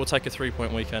 we'll take a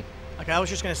 3-point weekend. Okay, I was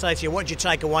just going to say to you, what did you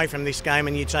take away from this game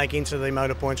and you take into the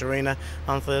Motor Point Arena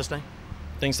on Thursday?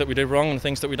 Things that we did wrong and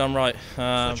things that we done right.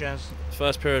 Such as?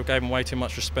 First period gave them way too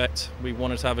much respect. We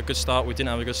wanted to have a good start. We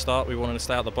didn't have a good start. We wanted to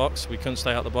stay out the box. We couldn't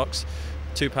stay out the box.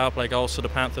 2 power play goals for the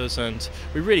Panthers, and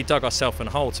we really dug ourselves in a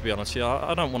hole, to be honest.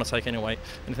 I don't want to take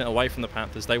anything away from the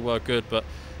Panthers. They were good, but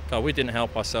God, we didn't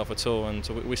help ourselves at all, and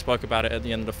we spoke about it at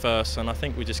the end of the first, and I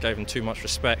think we just gave them too much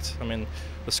respect. I mean,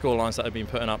 the score lines that have been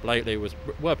putting up lately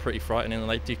were pretty frightening, and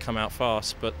they did come out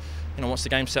fast, but once the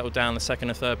game settled down, the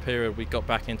second and third period, we got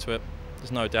back into it.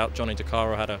 There's no doubt Johnny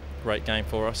DeCaro had a great game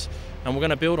for us, and we're going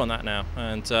to build on that now.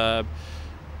 And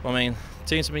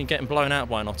teams have been getting blown out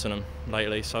by Nottingham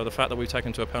lately, so the fact that we've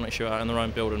taken to a penalty shootout in their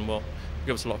own building will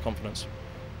give us a lot of confidence.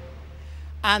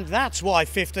 And that's why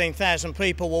 15,000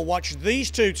 people will watch these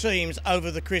two teams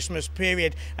over the Christmas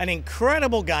period. An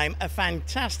incredible game, a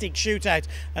fantastic shootout,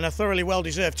 and a thoroughly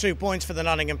well-deserved 2 points for the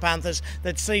Nottingham Panthers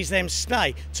that sees them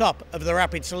stay top of the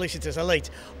Rapid Solicitors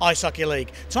Elite Ice Hockey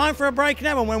League. Time for a break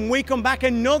now, and when we come back,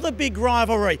 another big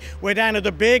rivalry. We're down at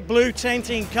the Big Blue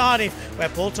Tent in Cardiff, where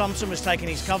Paul Thompson was taking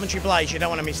his Coventry Blaze. You don't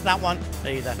want to miss that one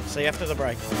either. See you after the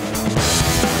break.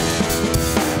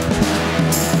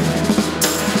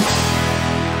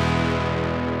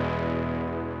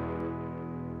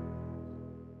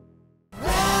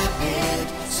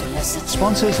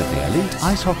 Sponsors of the Elite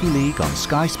Ice Hockey League on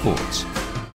Sky Sports.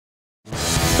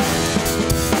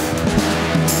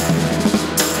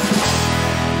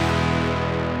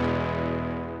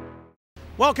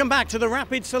 Welcome back to the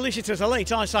Rapid Solicitors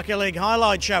Elite Ice Hockey League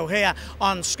highlight show here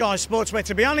on Sky Sports, where,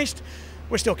 to be honest,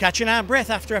 We're still catching our breath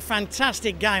after a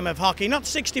fantastic game of hockey. Not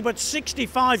 60 but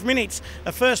 65 minutes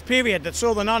of first period that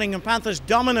saw the Nottingham Panthers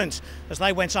dominant as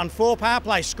they went on 4 power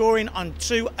plays, scoring on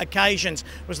 2 occasions.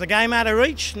 Was the game out of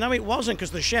reach? No, it wasn't,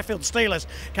 because the Sheffield Steelers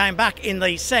came back in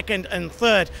the second and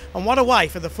third. And what a way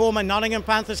for the former Nottingham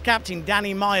Panthers captain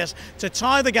Danny Myers to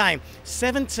tie the game.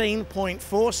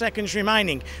 17.4 seconds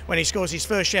remaining when he scores his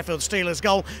first Sheffield Steelers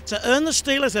goal to earn the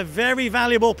Steelers a very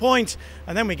valuable point.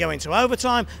 And then we go into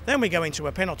overtime, then we go into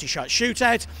a penalty shot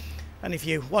shootout. And if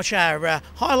you watch our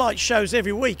highlight shows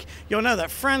every week, you'll know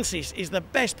that Francis is the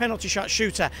best penalty shot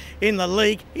shooter in the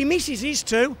league. He misses his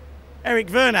 2. Eric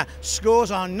Werner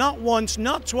scores on not once,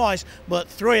 not twice, but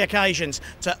 3 occasions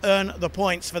to earn the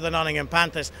points for the Nottingham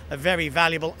Panthers. A very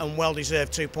valuable and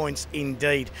well-deserved 2 points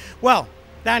indeed. Well,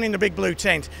 down in the big blue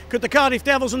tent, could the Cardiff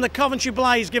Devils and the Coventry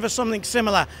Blaze give us something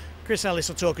similar? Chris Ellis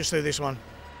will talk us through this one.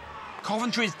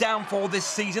 Coventry's downfall this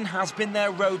season has been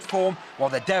their road form, while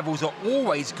the Devils are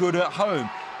always good at home.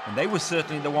 And they were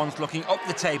certainly the ones looking up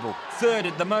the table, third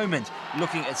at the moment,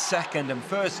 looking at second and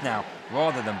first now,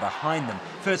 rather than behind them.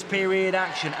 First period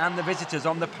action and the visitors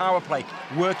on the power play,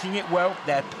 working it well,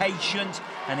 they're patient,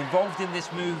 and involved in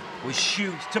this move was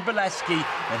shoot to Bolesky,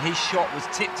 and his shot was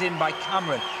tipped in by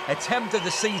Cameron. Attempt of the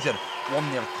season,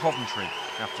 1-0 Coventry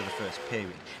after the first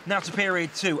period. Now to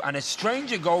period 2, and a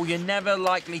stranger goal you're never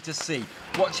likely to see.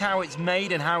 Watch how it's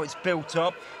made and how it's built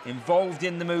up. Involved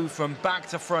in the move from back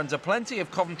to front are plenty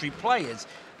of Coventry players,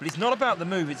 but it's not about the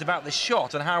move, it's about the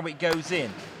shot and how it goes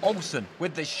in. Olsen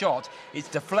with the shot, it's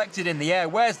deflected in the air.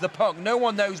 Where's the puck? No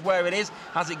one knows where it is.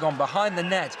 Has it gone behind the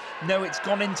net? No, it's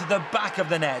gone into the back of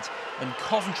the net. And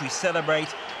Coventry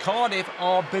celebrate. Cardiff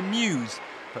are bemused,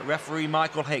 but referee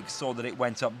Michael Hicks saw that it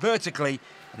went up vertically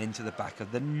and into the back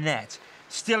of the net.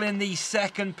 Still in the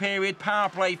second period, power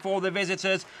play for the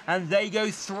visitors, and they go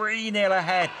 3-0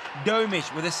 ahead.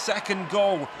 Domish with a second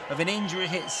goal of an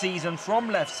injury-hit season from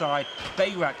left side.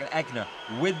 Bayrak and Egner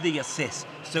with the assist.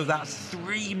 So that's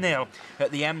 3-0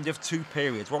 at the end of 2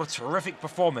 periods. What a terrific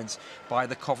performance by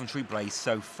the Coventry Blaze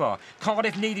so far.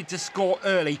 Cardiff needed to score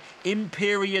early in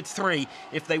period 3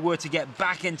 if they were to get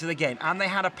back into the game, and they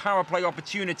had a power play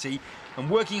opportunity. And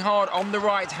working hard on the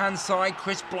right-hand side,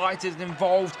 Chris Blight is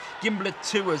involved, Gimblett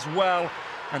too as well,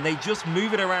 and they just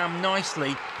move it around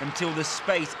nicely until there's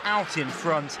space out in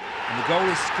front, and the goal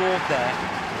is scored there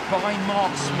by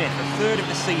Mark Smith, a third of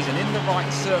the season in the right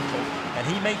circle, and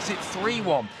he makes it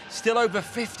 3-1. Still over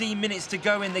 15 minutes to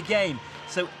go in the game,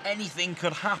 so anything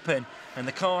could happen, and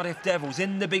the Cardiff Devils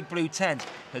in the big blue tent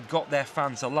had got their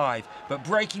fans alive. But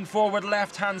breaking forward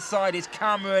left-hand side is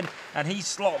Cameron, and he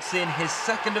slots in his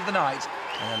second of the night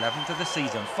and 11th of the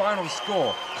season. Final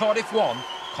score, Cardiff 1,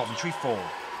 Coventry 4.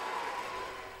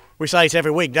 We say it every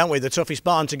week, don't we? The toughest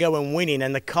barn to go and win in,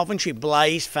 and the Coventry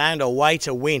Blaze found a way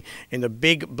to win in the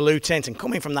big blue tent, and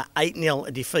coming from that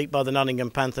 8-0 defeat by the Nottingham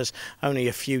Panthers only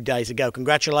a few days ago.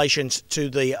 Congratulations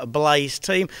to the Blaze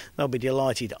team. They'll be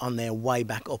delighted on their way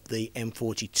back up the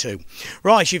M42.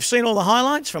 Right, you've seen all the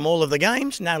highlights from all of the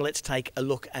games. Now let's take a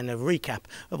look and a recap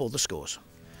of all the scores.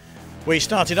 We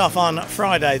started off on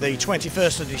Friday, the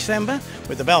 21st of December,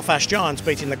 with the Belfast Giants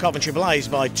beating the Coventry Blaze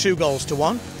by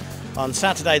 2-1. On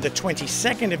Saturday, the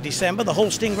 22nd of December, the Hull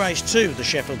Stingrays 2, the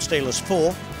Sheffield Steelers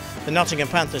 4, the Nottingham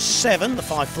Panthers 7, the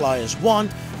Five Flyers 1,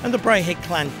 and the Braehead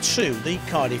Clan 2, the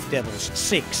Cardiff Devils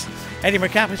 6. Edinburgh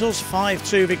Capitals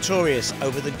 5-2 victorious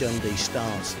over the Dundee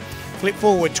Stars. Flip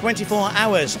forward 24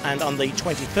 hours, and on the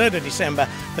 23rd of December,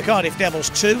 the Cardiff Devils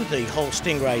 2, the Hull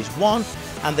Stingrays 1,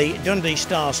 and the Dundee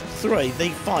Stars 3, the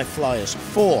Five Flyers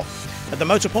 4. At the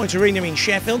Motorpoint Arena in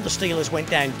Sheffield, the Steelers went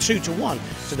down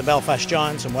 2-1 to the Belfast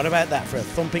Giants, and what about that for a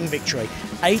thumping victory?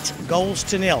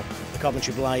 8-0. The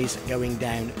Coventry Blaze going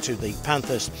down to the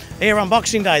Panthers. Here on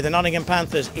Boxing Day, the Nottingham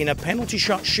Panthers in a penalty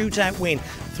shot shootout win,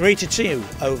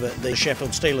 3-2 over the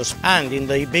Sheffield Steelers. And in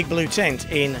the big blue tent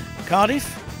in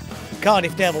Cardiff,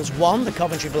 Cardiff Devils 1, the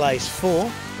Coventry Blaze 4.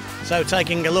 So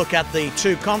taking a look at the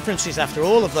 2 conferences after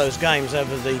all of those games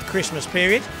over the Christmas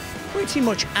period, pretty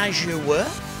much as you were.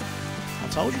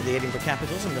 I told you, the Edinburgh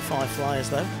Capitals and the Five Flyers,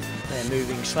 though, they're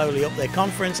moving slowly up their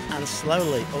conference and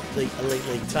slowly up the Elite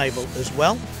League table as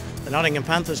well. The Nottingham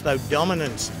Panthers, though,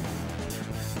 dominant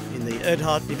in the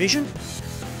Erdhart division.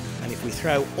 And if we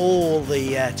throw all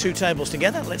the 2 tables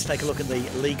together, let's take a look at the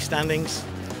league standings.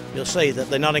 You'll see that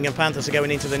the Nottingham Panthers are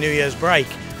going into the New Year's break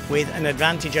with an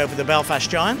advantage over the Belfast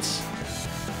Giants,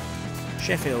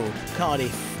 Sheffield,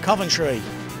 Cardiff, Coventry,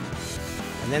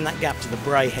 and then that gap to the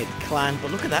Braehead Clan.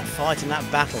 But look at that fight and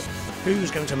that battle.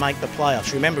 Who's going to make the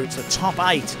playoffs? Remember, it's the top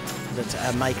 8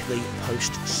 that make the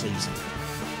post-season.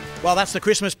 Well, that's the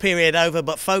Christmas period over,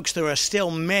 but folks, there are still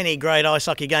many great ice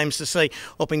hockey games to see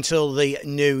up until the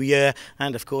new year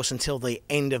and, of course, until the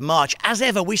end of March. As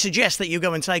ever, we suggest that you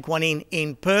go and take one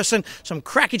in person. Some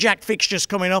crackerjack fixtures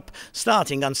coming up,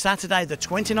 starting on Saturday, the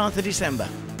 29th of December.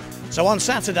 So on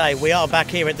Saturday, we are back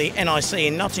here at the NIC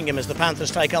in Nottingham as the Panthers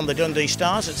take on the Dundee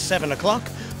Stars at 7 o'clock.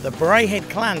 The Braehead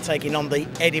Clan taking on the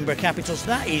Edinburgh Capitals.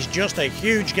 That is just a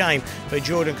huge game for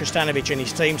Jordan Krstanovich and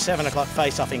his team. 7 o'clock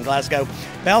face-off in Glasgow.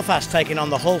 Belfast taking on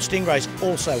the Hull Stingrays,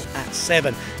 also at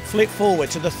 7. Flip forward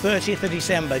to the 30th of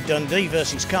December, Dundee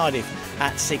versus Cardiff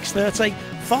at 6:30.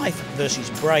 Fife versus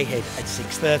Braehead at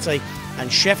 6:30.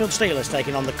 And Sheffield Steelers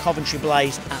taking on the Coventry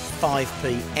Blaze at 5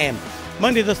 p.m.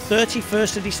 Monday the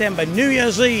 31st of December, New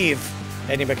Year's Eve,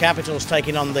 Edinburgh Capitals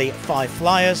taking on the Fife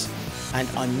Flyers. And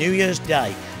on New Year's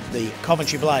Day, the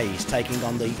Coventry Blaze taking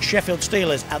on the Sheffield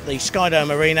Steelers at the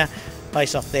Skydome Arena.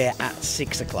 Face off there at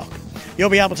 6 o'clock. You'll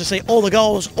be able to see all the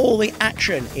goals, all the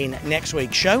action in next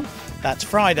week's show. That's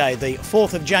Friday, the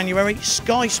 4th of January,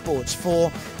 Sky Sports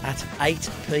 4 at 8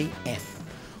 p.m.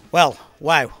 Well,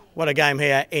 wow. What a game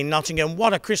here in Nottingham.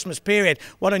 What a Christmas period.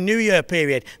 What a New Year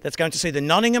period that's going to see the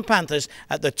Nottingham Panthers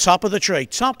at the top of the tree,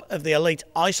 top of the Elite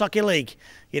Ice Hockey League.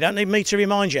 You don't need me to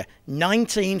remind you,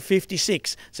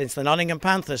 1956 since the Nottingham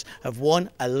Panthers have won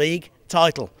a league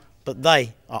title. But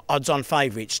they are odds-on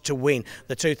favourites to win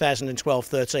the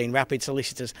 2012-13 Rapid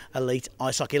Solicitors Elite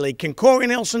Ice Hockey League. Can Corey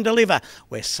Nelson deliver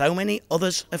where so many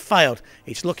others have failed?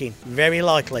 It's looking very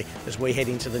likely as we head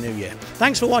into the new year.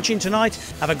 Thanks for watching tonight.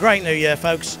 Have a great new year,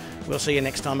 folks. We'll see you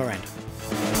next time around.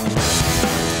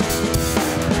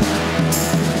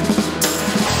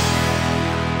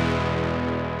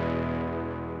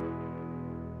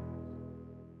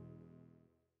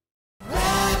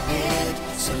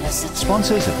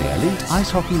 Sponsors of the Elite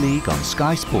Ice Hockey League on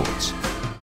Sky Sports.